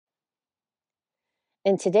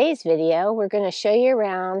In today's video, we're going to show you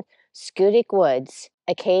around Schoodic Woods,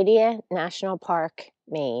 Acadia National Park,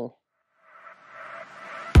 Maine.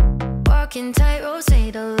 Walking tight, say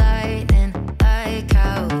the lightning, like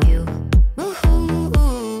how you move.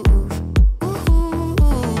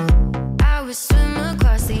 I would swim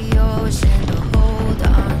across the ocean to hold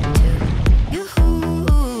on to you.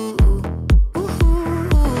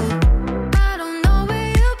 I don't know where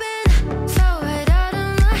you've been, so right out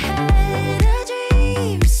of my head, a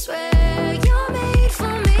dream, swear you're made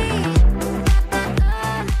for me.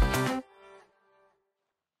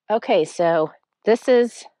 Okay, so this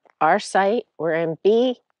is our site. We're in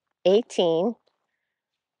B18.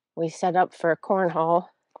 We set up for a cornhole.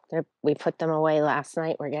 We put them away last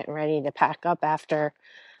night. We're getting ready to pack up after,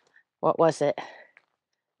 what was it,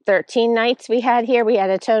 13 nights we had here. We had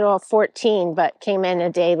a total of 14, but came in a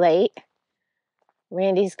day late.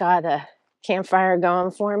 Randy's got a campfire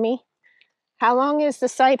going for me. How long is the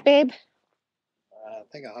site, babe? I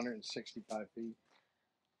think 165 feet.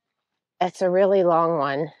 It's a really long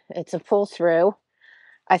one. It's a pull through.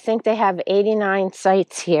 I think they have 89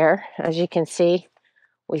 sites here. As you can see,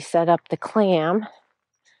 we set up the clam.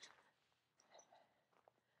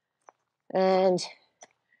 And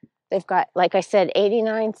they've got, like I said,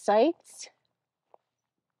 89 sites.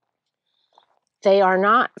 They are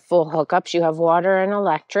not full hookups. You have water and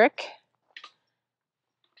electric.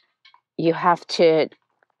 You have to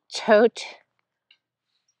tote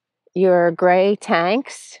your gray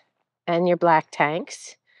tanks and your black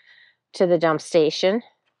tanks to the dump station.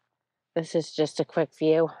 This is just a quick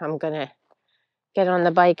view. I'm going to get on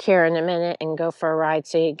the bike here in a minute and go for a ride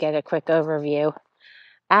so you get a quick overview.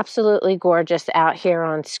 Absolutely gorgeous out here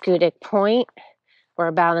on Schoodic Point. We're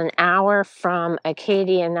about an hour from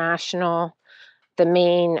Acadia National, the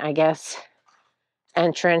main, I guess,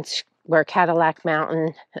 entrance where Cadillac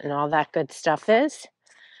Mountain and all that good stuff is.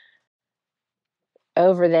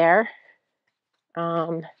 Over there.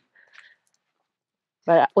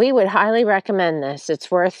 But we would highly recommend this. It's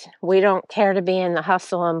worth, we don't care to be in the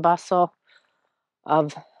hustle and bustle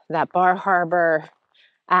of that Bar Harbor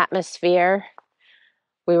atmosphere.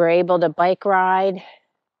 We were able to bike ride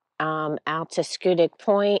out to Schoodic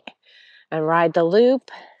Point and ride the loop.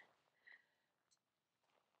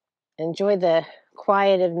 Enjoy the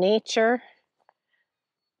quiet of nature.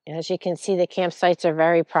 As you can see, the campsites are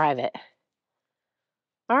very private.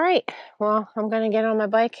 All right, well, I'm going to get on my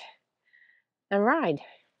bike and ride.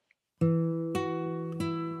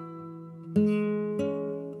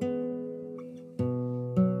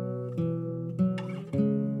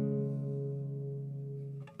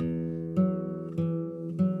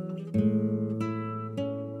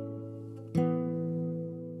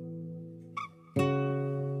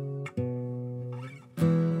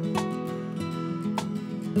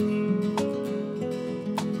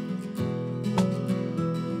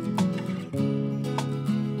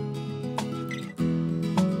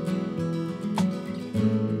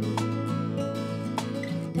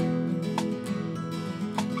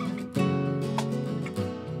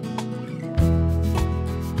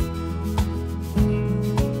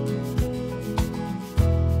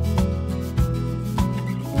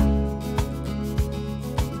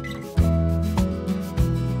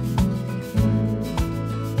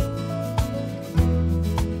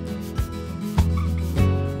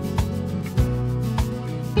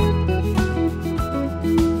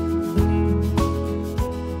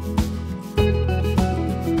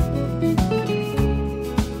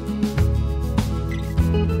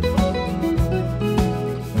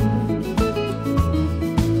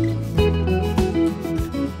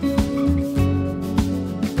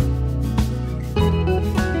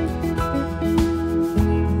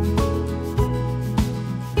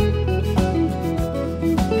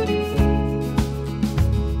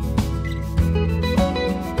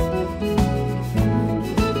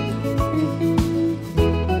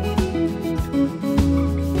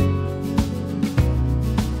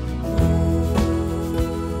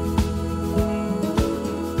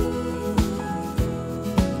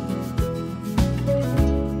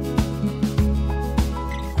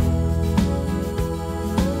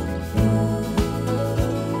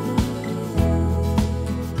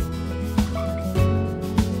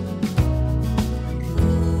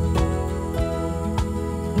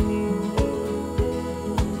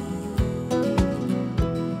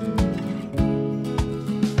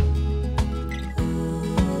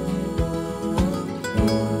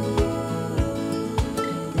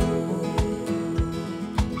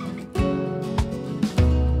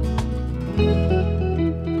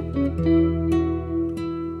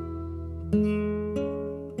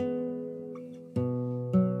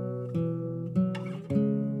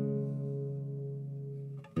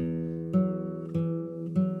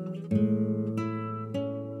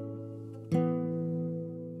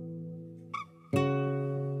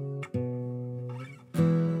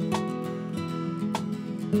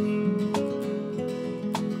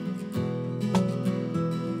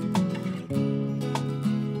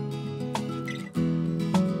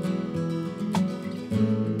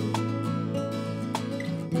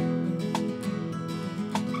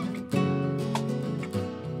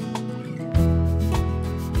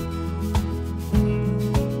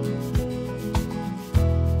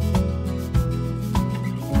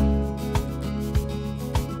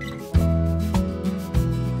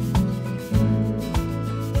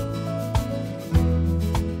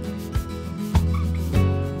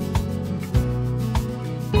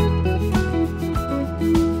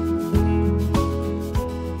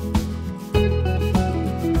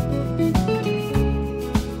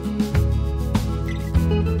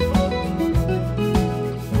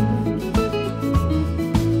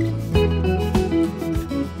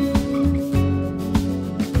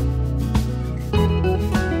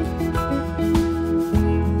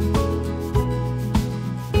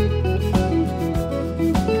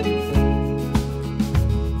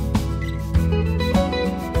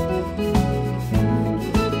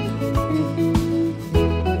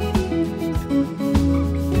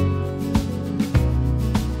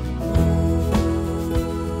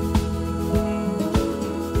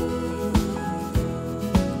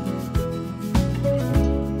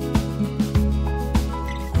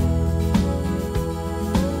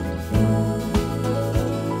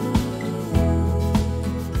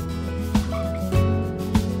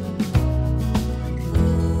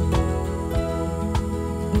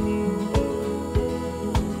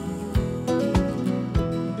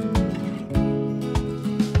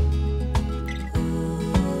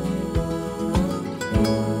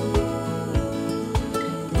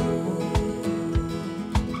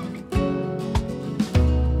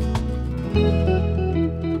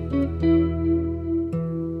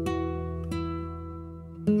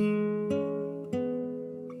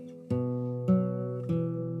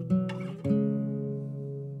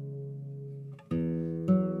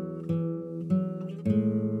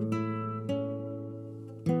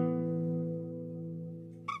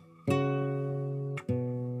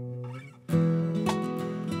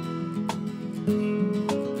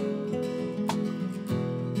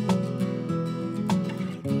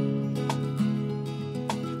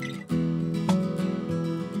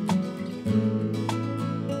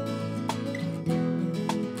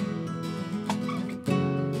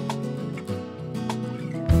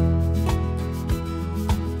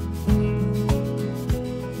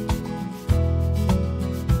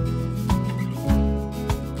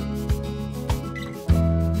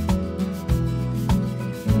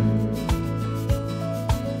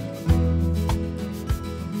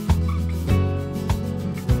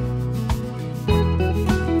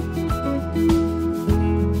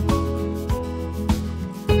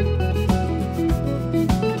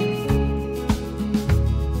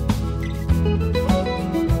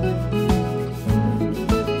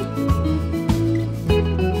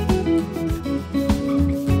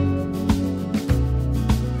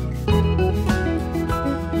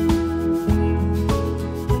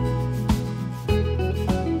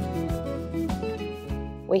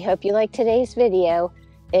 hope you liked today's video.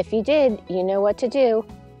 If you did, you know what to do.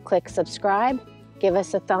 Click subscribe, give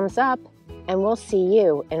us a thumbs up, and we'll see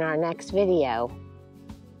you in our next video.